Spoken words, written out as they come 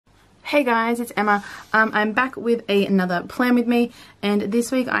Hey guys, it's Emma. I'm back with another plan with me, and this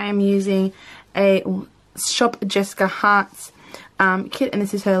week I am using a Shopjessicahearts kit, and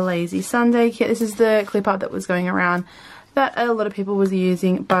this is her Lazy Sunday kit. This is the clip art that was going around that a lot of people was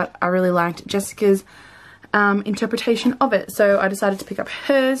using, but I really liked Jessica's interpretation of it, so I decided to pick up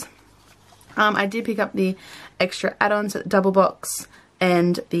hers. I did pick up the extra add-ons, double box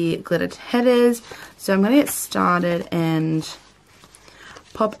and the glittered headers, so I'm going to get started and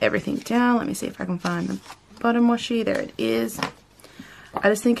pop everything down. Let me see if I can find the bottom washi. There it is. I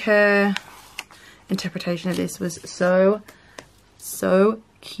just think her interpretation of this was so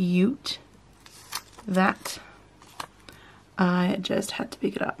cute that I just had to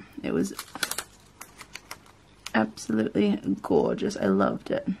pick it up. It was absolutely gorgeous. I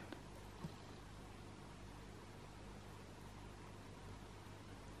loved it.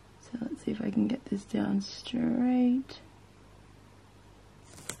 So let's see if I can get this down straight.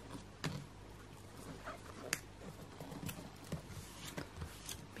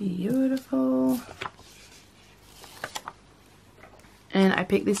 Beautiful. And I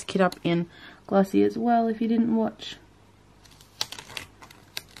picked this kit up in glossy as well, if you didn't watch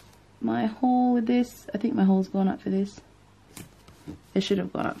my haul with this. I think my haul's gone up for this. It should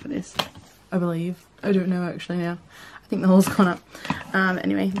have gone up for this, I believe. I don't know actually now. I think the haul's gone up.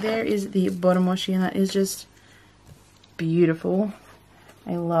 Anyway, there is the bottom washi, and that is just beautiful.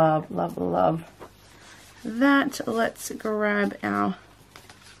 I love that. Let's grab our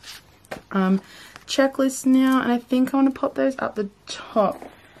checklist now, and I think I want to pop those up the top.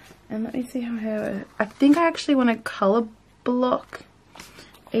 And let me see how I think I actually want to color block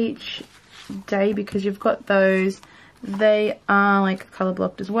each day, because you've got those, they are like color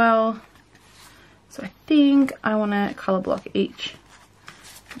blocked as well, so I think I want to color block each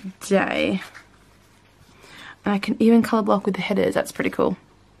day, and I can even color block with the headers. That's pretty cool.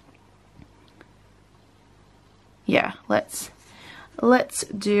 Yeah, let's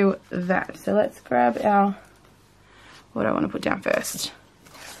do that. So let's grab our, what do I want to put down first?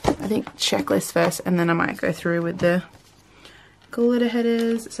 I think checklist first, and then I might go through with the glitter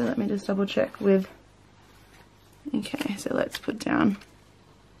headers. So let me just double check with, okay, so let's put down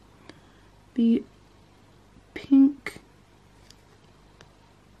the pink,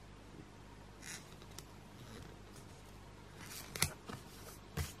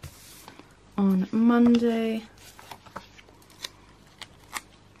 on Monday.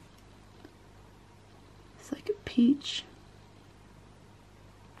 It's like a peach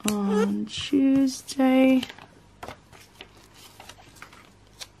on Tuesday.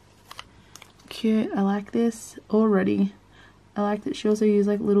 Cute. I like this already. I like that she also used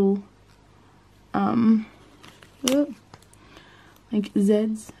like little like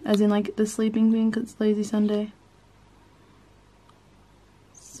Z's, as in like the sleeping thing, because it's Lazy Sunday.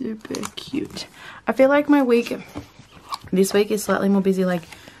 Super cute. I feel like my week this week is slightly more busy like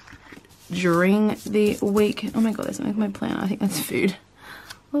during the week. Oh my god, there's something in my planner. I think that's food.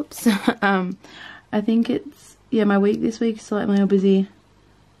 Whoops. I think it's, yeah, my week this week is slightly more busy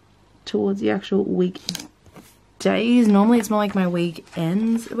towards the actual week days. Normally it's more like my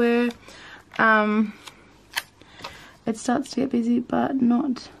weekends where it starts to get busy, but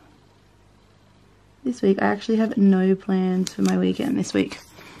not this week. I actually have no plans for my weekend this week,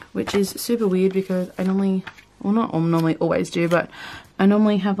 which is super weird because I normally, well, not normally always do, but I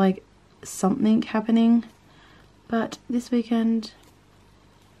normally have like something happening, but this weekend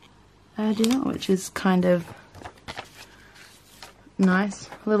I do not, which is kind of nice.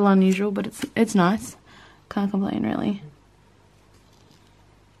 A little unusual, but it's nice. Can't complain really.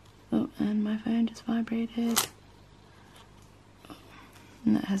 Oh, and my phone just vibrated.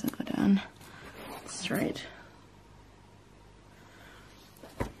 And that hasn't got down straight.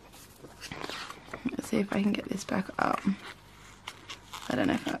 Let's see if I can get this back up. I don't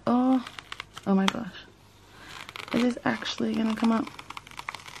know if I, oh my gosh. Is this actually gonna come up?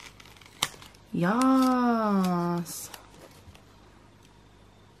 Yes.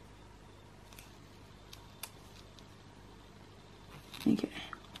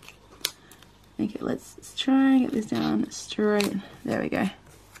 Okay, let's try and get this down straight. There we go.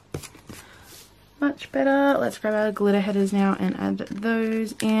 Much better. Let's grab our glitter headers now and add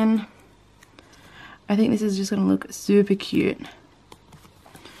those in. I think this is just going to look super cute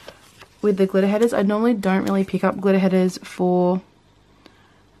with the glitter headers. I normally don't really pick up glitter headers for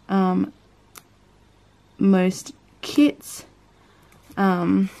most kits.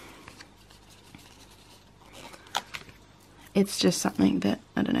 It's just something that,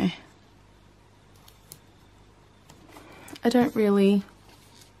 I don't know, I don't really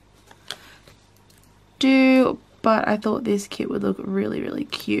do, but I thought this kit would look really, really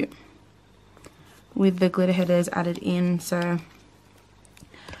cute with the glitter headers added in, so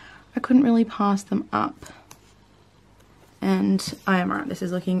I couldn't really pass them up. And I am right, this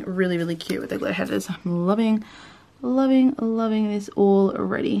is looking really, really cute with the glitter headers. I'm loving, loving, loving this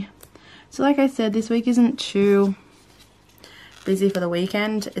already. So like I said, this week isn't too busy for the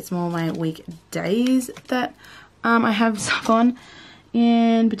weekend. It's more my weekdays that I have stuff on,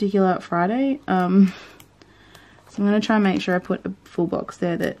 in particular Friday. So I'm going to try and make sure I put a full box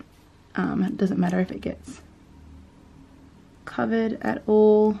there that it doesn't matter if it gets covered at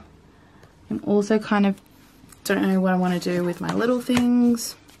all. I'm also kind of don't know what I want to do with my little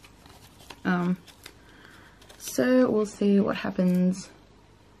things. So we'll see what happens.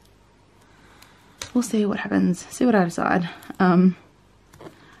 We'll see what happens, see what I decide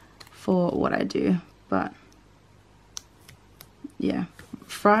for what I do. But yeah,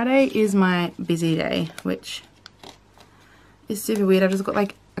 Friday is my busy day, which is super weird. I've just got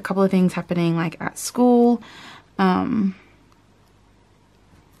like a couple of things happening like at school for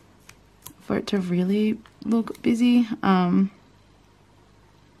it to really look busy. And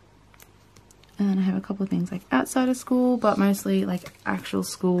then I have a couple of things like outside of school, but mostly like actual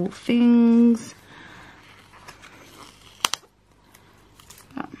school things.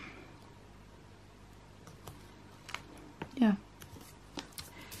 Yeah.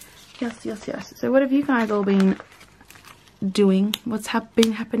 Yes. So what have you guys all been doing? What's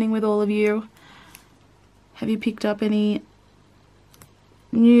been happening with all of you? Have you picked up any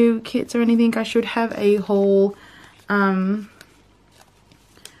new kits or anything? I should have a haul going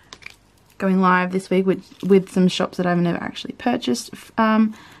live this week with some shops that I've never actually purchased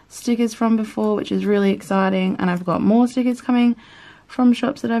stickers from before, which is really exciting. And I've got more stickers coming from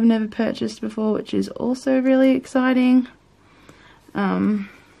shops that I've never purchased before, which is also really exciting. I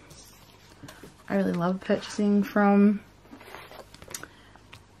really love purchasing from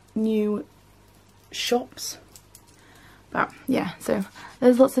new shops. But yeah, so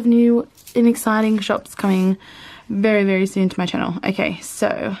there's lots of new and exciting shops coming very, very soon to my channel. Okay,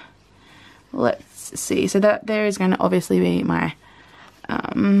 so let's see. So that there is going to obviously be my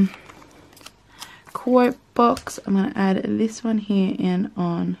quote box. I'm going to add this one here in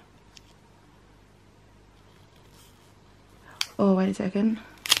on... Oh, wait a second.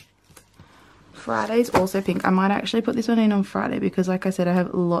 Friday's also pink. I might actually put this one in on Friday because, like I said, I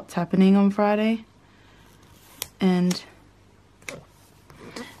have lots happening on Friday. And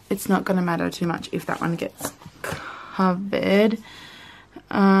it's not going to matter too much if that one gets covered.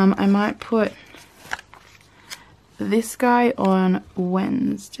 I might put this guy on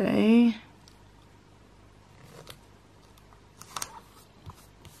Wednesday.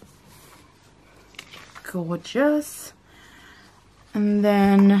 Gorgeous. And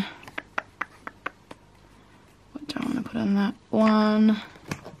then what do I want to put on that one?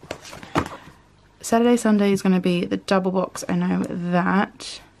 Saturday, Sunday is going to be the double box. I know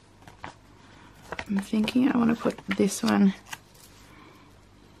that. I'm thinking I want to put this one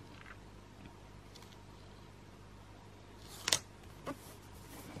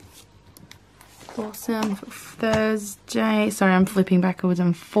awesome for Thursday. Sorry, I'm flipping backwards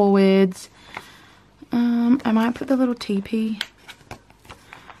and forwards. I might put the little teepee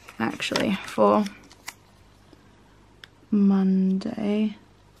actually for Monday.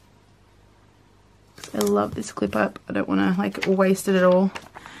 I love this clip up. I don't want to like waste it at all.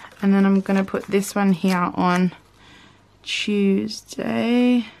 And then I'm going to put this one here on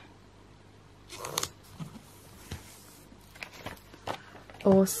Tuesday.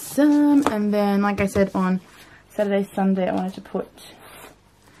 Awesome. And then, like I said, on Saturday, Sunday, I wanted to put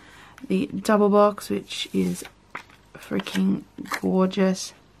the double box, which is freaking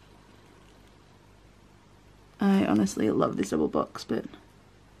gorgeous. I honestly love this double box, but a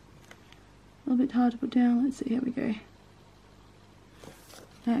little bit hard to put down. Let's see how we go.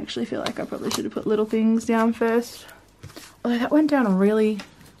 I actually feel like I probably should have put little things down first. Although that went down really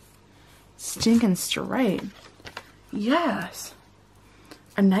stinking straight. Yes.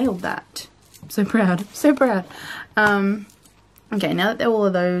 I nailed that. So proud. So proud. Okay, now that they're all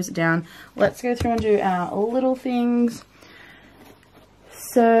of those down, let's go through and do our little things.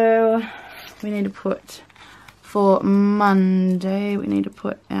 So we need to put, for Monday, we need to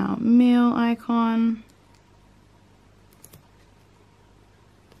put our meal icon.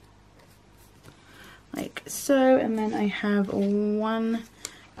 Like so, and then I have one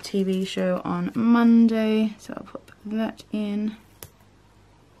TV show on Monday, so I'll put that in.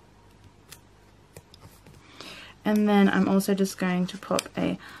 And then I'm also just going to pop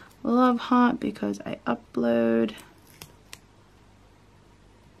a love heart because I upload.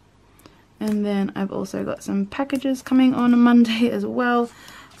 And then I've also got some packages coming on Monday as well.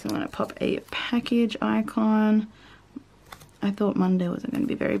 So I'm going to pop a package icon. I thought Monday wasn't going to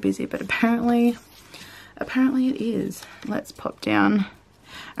be very busy, but apparently it is. Let's pop down.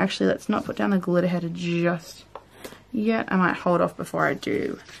 Actually, let's not put down the glitter header just yet. I might hold off before I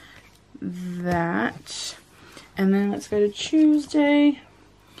do that. And then let's go to Tuesday.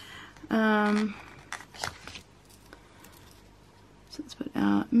 So let's put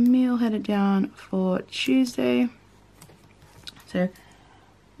our meal header down for Tuesday. So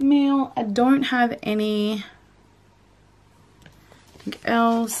meal, I don't have anything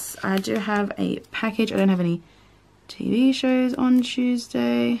else. I do have a package. I don't have any TV shows on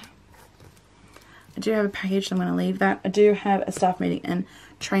Tuesday. I do have a package, so I'm going to leave that. I do have a staff meeting and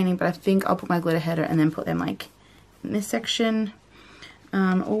training, but I think I'll put my glitter header and then put them like in this section.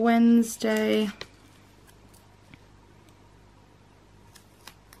 Wednesday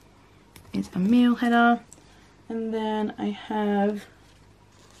is a meal header, and then I have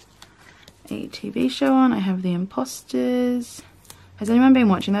a TV show on. I have The Imposters. Has anyone been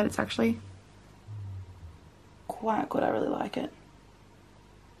watching that? It's actually quite good. I really like it.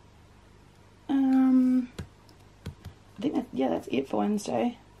 I think that's it for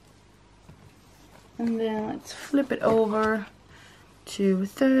Wednesday. And then let's flip it over to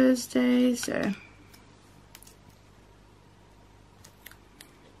Thursday. So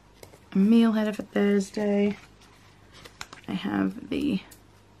a meal header for Thursday. I have the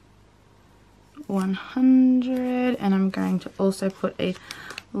 100, and I'm going to also put a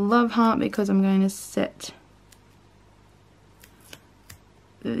love heart because I'm going to set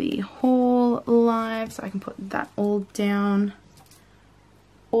the haul live, so I can put that all down.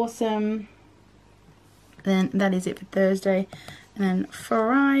 Awesome. Then that is it for Thursday. And then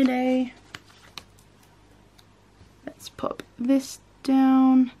Friday, let's pop this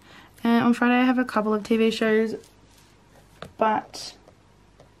down. And on Friday I have a couple of TV shows, but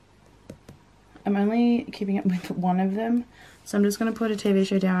I'm only keeping up with one of them. So I'm just going to put a TV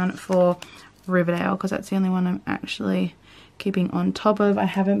show down for Riverdale because that's the only one I'm actually keeping on top of. I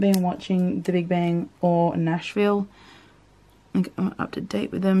haven't been watching The Big Bang or Nashville. I'm up to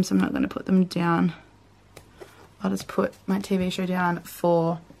date with them, so I'm not going to put them down. I'll just put my TV show down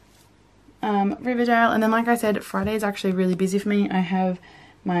for Riverdale. And then, like I said, Friday is actually really busy for me. I have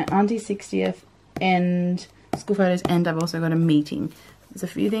my auntie's 60th and school photos, and I've also got a meeting. There's a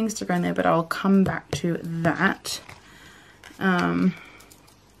few things to go in there, but I'll come back to that.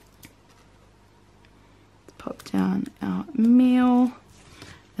 Pop down our meal,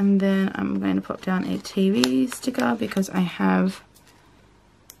 and then I'm going to pop down a TV sticker because I have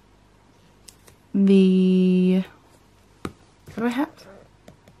the, what do I have?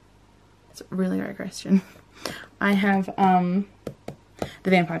 It's a really great question. I have the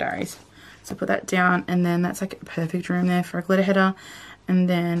Vampire Diaries, so put that down, and then that's like a perfect room there for a glitter header. And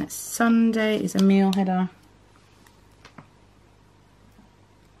then Sunday is a meal header.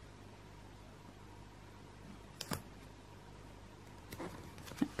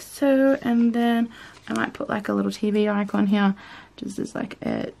 Like so, and then I might put like a little TV icon here, just as like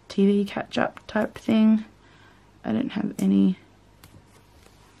a TV catch-up type thing. I don't have any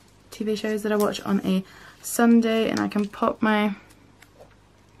TV shows that I watch on a Sunday, and I can pop my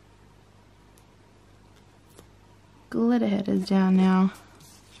glitter headers down now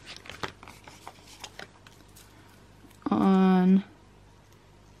on,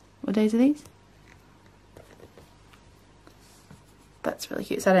 what days are these? That's really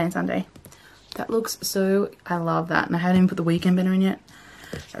cute. Saturday and Sunday. That looks so, I love that. And I haven't even put the weekend banner in yet.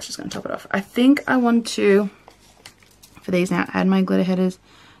 That's just going to top it off. I think I want to, for these now, add my glitter headers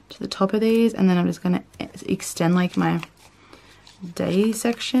to the top of these, and then I'm just going to extend like my day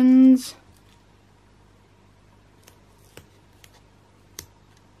sections.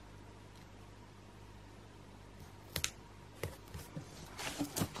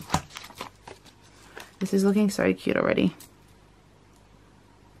 This is looking so cute already.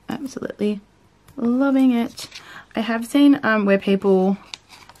 Absolutely loving it. I have seen where people,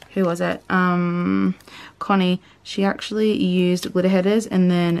 who was it? Connie, she actually used glitter headers and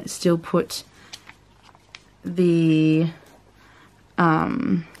then still put the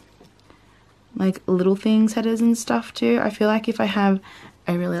like little things headers and stuff too. I feel like if I have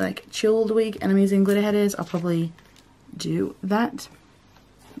a really like chilled week and I'm using glitter headers, I'll probably do that.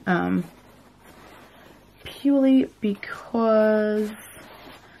 Purely because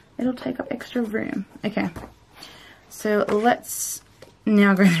it'll take up extra room. Okay, so let's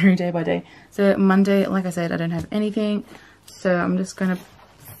now go through day by day. So Monday, like I said, I don't have anything, so I'm just going to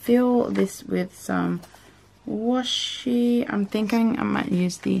fill this with some washi. I'm thinking I might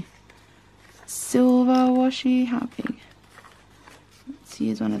use the silver washi. How big? Let's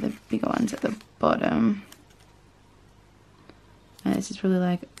use one of the bigger ones at the bottom. And this is probably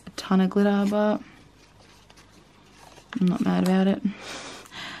like a ton of glitter, but I'm not mad about it.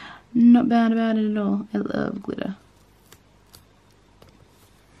 Not bad about it at all. I love glitter.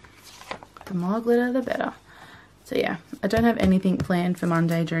 The more glitter, the better. So yeah, I don't have anything planned for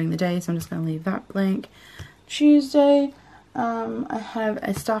Monday during the day, so I'm just going to leave that blank. Tuesday, I have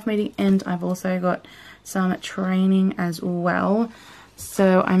a staff meeting and I've also got some training as well.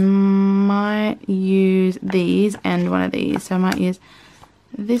 So I might use these and one of these. So I might use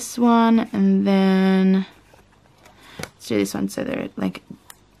this one and then let's do this one so they're like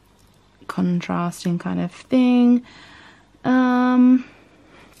contrasting kind of thing.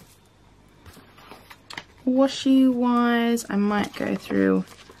 Washi wise, I might go through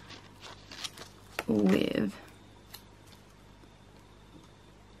with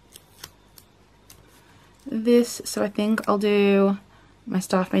this. So I think I'll do my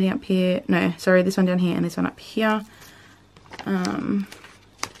staff meeting up here. No, sorry, this one down here and this one up here.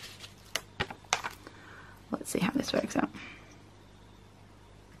 Let's see how this works out.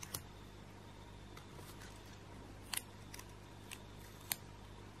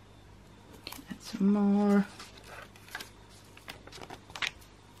 Add some more.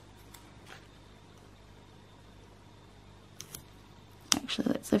 Actually,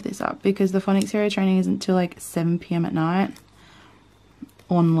 let's lift this up because the phonics hero training isn't until like 7 PM at night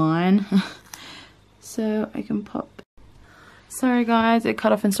online. So I can pop. Sorry guys, it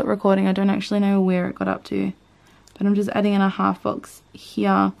cut off and stopped recording. I don't actually know where it got up to, but I'm just adding in a half box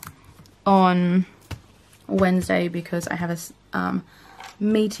here on Wednesday because I have a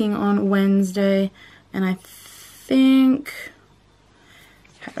meeting on Wednesday, and I think,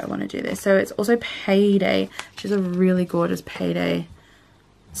 how do I want to do this? So it's also payday, which is a really gorgeous payday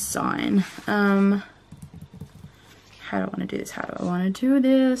sign. How do I want to do this? How do I want to do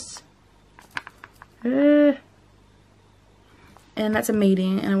this? And that's a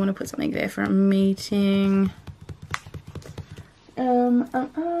meeting, and I want to put something there for a meeting. Let's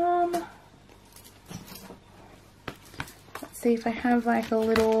see if I have like a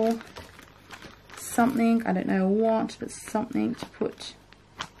little something, I don't know what, but something to put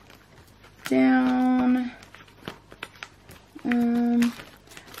down. Know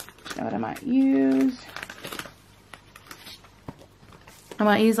what I might use. I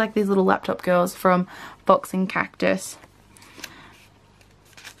might use like these little laptop girls from Boxing Cactus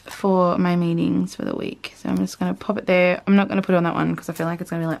for my meetings for the week. So I'm just going to pop it there. I'm not going to put it on that one because I feel like it's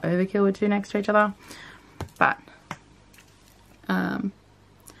going to be like overkill with two next to each other. But a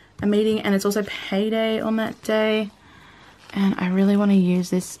meeting, and it's also payday on that day. And I really want to use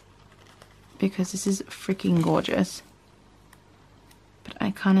this because this is freaking gorgeous. But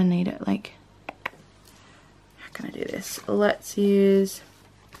I kind of need it like, how can I do this? Let's use,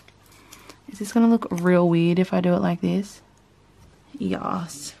 is this going to look real weird if I do it like this?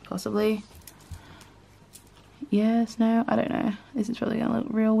 Yes, possibly. Yes, no, I don't know. This is probably going to look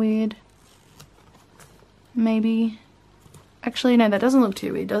real weird. Maybe. Actually, no, that doesn't look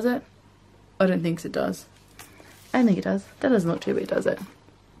too weird, does it? I don't think it does. I think it does. That doesn't look too weird, does it?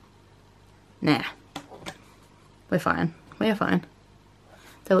 Nah. We're fine. We're fine.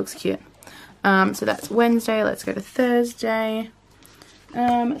 That looks cute. So that's Wednesday. Let's go to Thursday.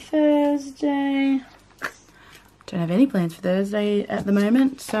 Thursday. Don't have any plans for Thursday at the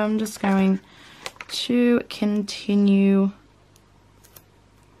moment, so I'm just going to continue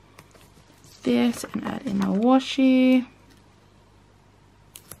this and add in my washi.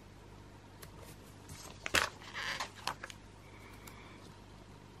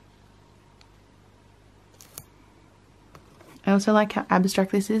 I also like how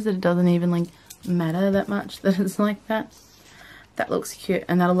abstract this is, that it doesn't even like matter that much that it's like that. That looks cute,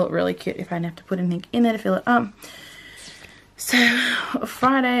 and that'll look really cute if I don't have to put anything in there to fill it up. So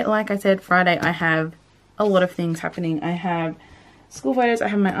Friday, like I said, Friday I have a lot of things happening. I have school photos, I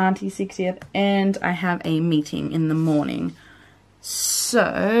have my auntie's 60th, and I have a meeting in the morning.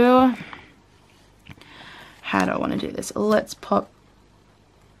 So how do I want to do this? Let's pop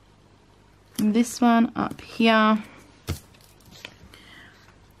this one up here.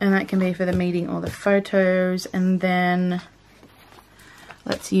 And that can be for the meeting or the photos. And then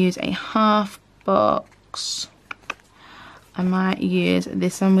let's use a half box. I might use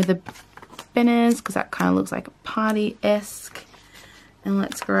this one with the banners because that kind of looks like a party-esque. And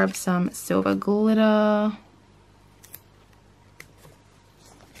let's grab some silver glitter.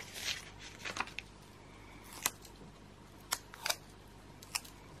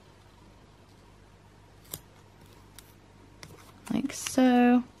 Like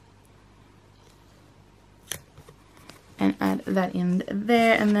so. And add that in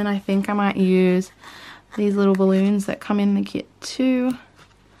there. And then I think I might use these little balloons that come in the kit too,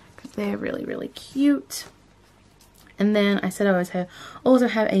 because they're really, really cute. And then I said I also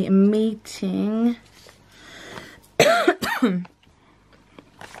have a meeting.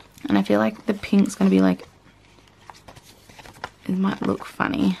 And I feel like the pink's going to be like, it might look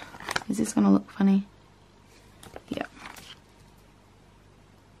funny. Is this going to look funny? Yeah.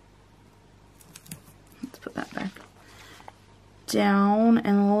 Let's put that back down,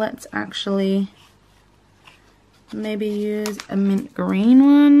 and let's actually maybe use a mint green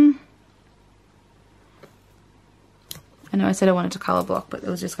one. I know I said I wanted to color block, but it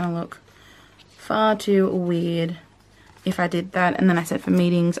was just going to look far too weird if I did that. And then I said for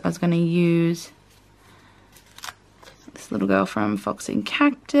meetings I was going to use this little girl from Foxy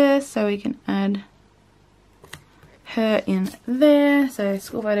Cactus, so we can add her in there. So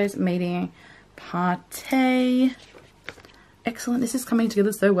school photos, meeting, party. Excellent, this is coming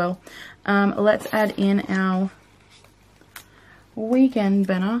together so well. Let's add in our weekend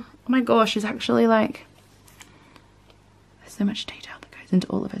banner. Oh my gosh, it's actually like, there's so much detail that goes into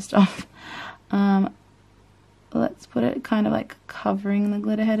all of her stuff. Let's put it kind of like covering the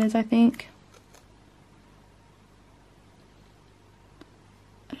glitter headers, I think.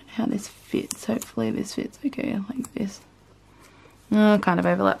 I don't know how this fits. Hopefully this fits okay, like this. Oh, kind of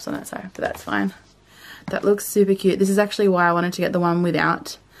overlaps on that side, but that's fine. That looks super cute. This is actually why I wanted to get the one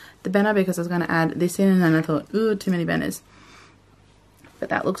without the banner, because I was going to add this in, and then I thought, ooh, too many banners. But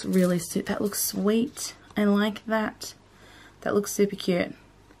that looks really, that looks sweet. I like that. That looks super cute.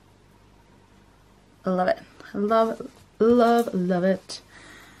 I love it. Love, love, love it.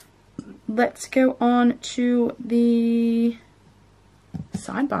 Let's go on to the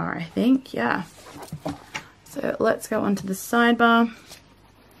sidebar, I think. Yeah. So let's go on to the sidebar.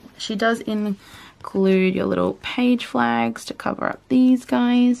 She does include your little page flags to cover up these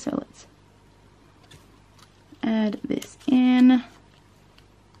guys. So let's add this in.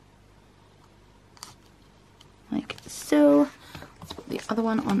 Like so. Let's put the other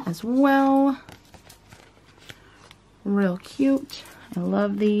one on as well. Real cute. I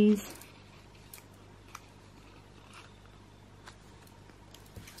love these.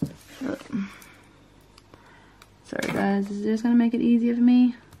 Sorry guys, this is just going to make it easier for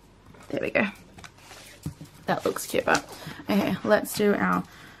me. There we go. That looks cute. But okay, let's do our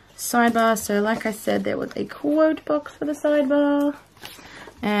sidebar. So like I said, there was a quote box for the sidebar.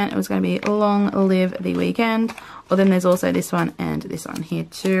 And it was going to be long live the weekend. Or then there's also this one and this one here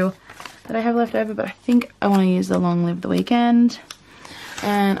too that I have left over, but I think I want to use the long live the weekend.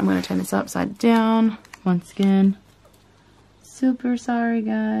 And I'm going to turn this upside down once again. Super sorry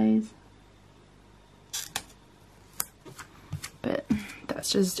guys, but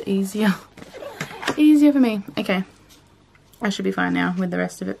that's just easier for me. Okay, I should be fine now with the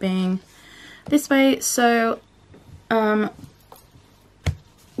rest of it being this way. So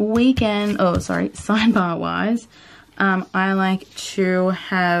sidebar wise, I like to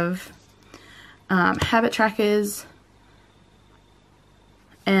have habit trackers,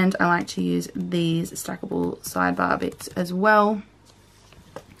 and I like to use these stackable sidebar bits as well.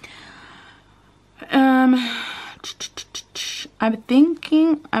 I'm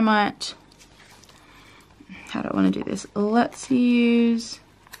thinking I might, how do I want to do this? Let's use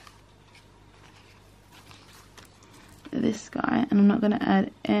this guy, and I'm not going to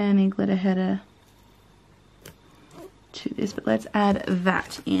add any glitter header to this, but let's add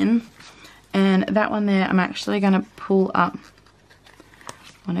that in. And that one there, I'm actually going to pull up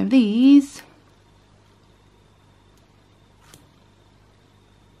one of these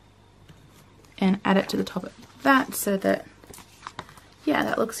and add it to the top of that, so that, yeah,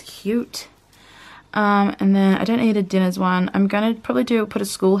 that looks cute. And then I don't need a dinners one. I'm going to probably put a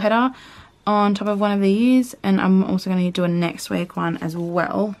school header on top of one of these, and I'm also going to do a next week one as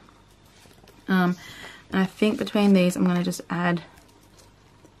well. And I think between these I'm going to just add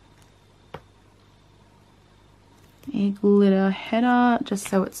a glitter header just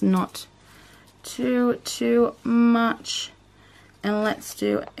so it's not too much. And let's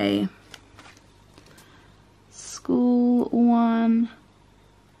do a school one.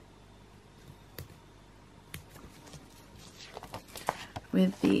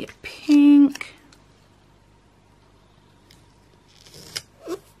 With the pink.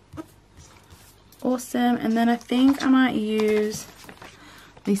 Awesome. And then I think I might use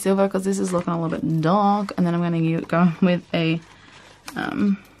the silver because this is looking a little bit dark, and then I'm going to go with a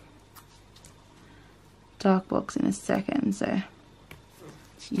dark box in a second. So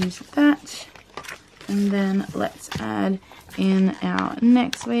let's use that, and then let's add in our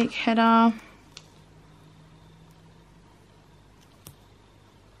next week header.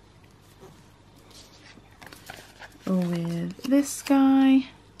 with this guy.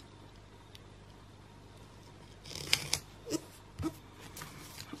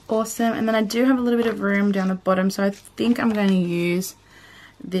 Awesome. And then I do have a little bit of room down the bottom, so I think I'm going to use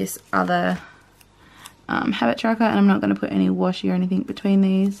this other habit tracker, and I'm not going to put any washi or anything between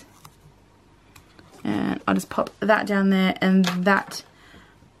these. And I'll just pop that down there, and that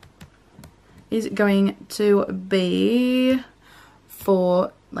is going to be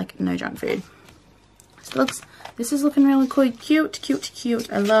for like no junk food. So this is looking really cool. Cute.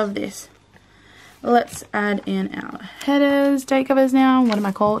 I love this. Let's add in our headers, date covers now. What am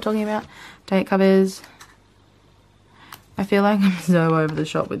I talking about? Date covers. I feel like I'm so over the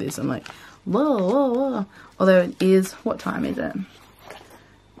shop with this. I'm like, whoa. Although it is, what time is it?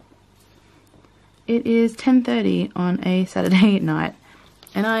 It is 10:30 on a Saturday night,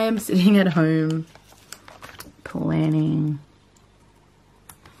 and I am sitting at home planning.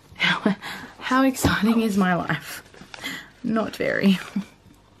 How exciting is my life? Not very.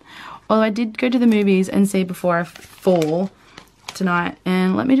 Although I did go to the movies and see Before I Fall tonight,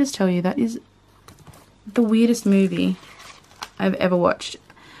 and let me just tell you, that is the weirdest movie I've ever watched.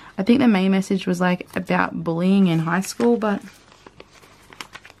 I think the main message was like about bullying in high school, but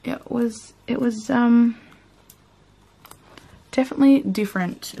it was definitely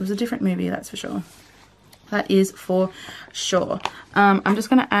different. It was a different movie, that's for sure. That is for sure. I'm just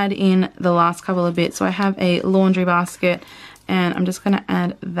going to add in the last couple of bits. So I have a laundry basket, and I'm just going to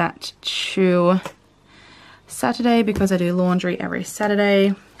add that to Saturday because I do laundry every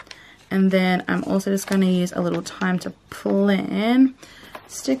Saturday. And then I'm also just going to use a little time to plan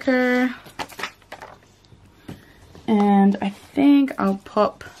sticker. And I think I'll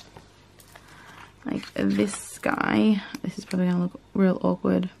pop like this guy. This is probably going to look real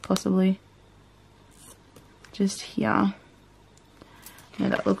awkward, possibly. Just here. No,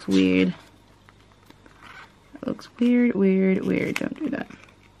 that looks weird. That looks weird. Don't do that.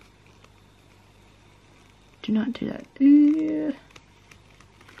 Do not do that. Ooh.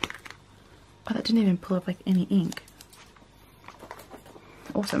 Oh, that didn't even pull up like any ink.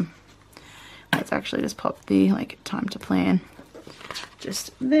 Awesome. Let's actually just pop the like time to plan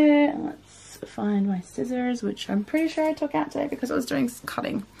just there. Let's find my scissors, which I'm pretty sure I took out today because I was doing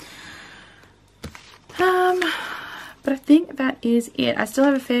cutting. But I think that is it. I still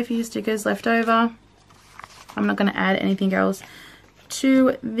have a fair few stickers left over. I'm not going to add anything else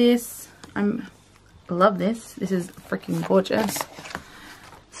to this. I love this. This is freaking gorgeous.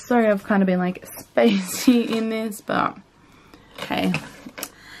 Sorry, I've kind of been like spacey in this, but hey,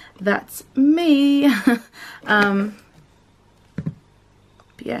 that's me. But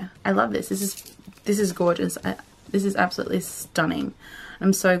yeah, I love this. This is gorgeous. This is absolutely stunning.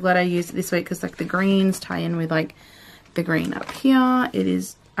 I'm so glad I used it this week because like the greens tie in with like the green up here. It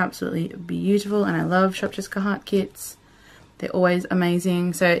is absolutely beautiful, and I love Shop Jessica Heart kits. They're always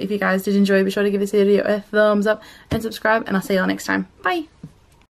amazing. So if you guys did enjoy, be sure to give this video a thumbs up and subscribe, and I'll see you all next time. Bye!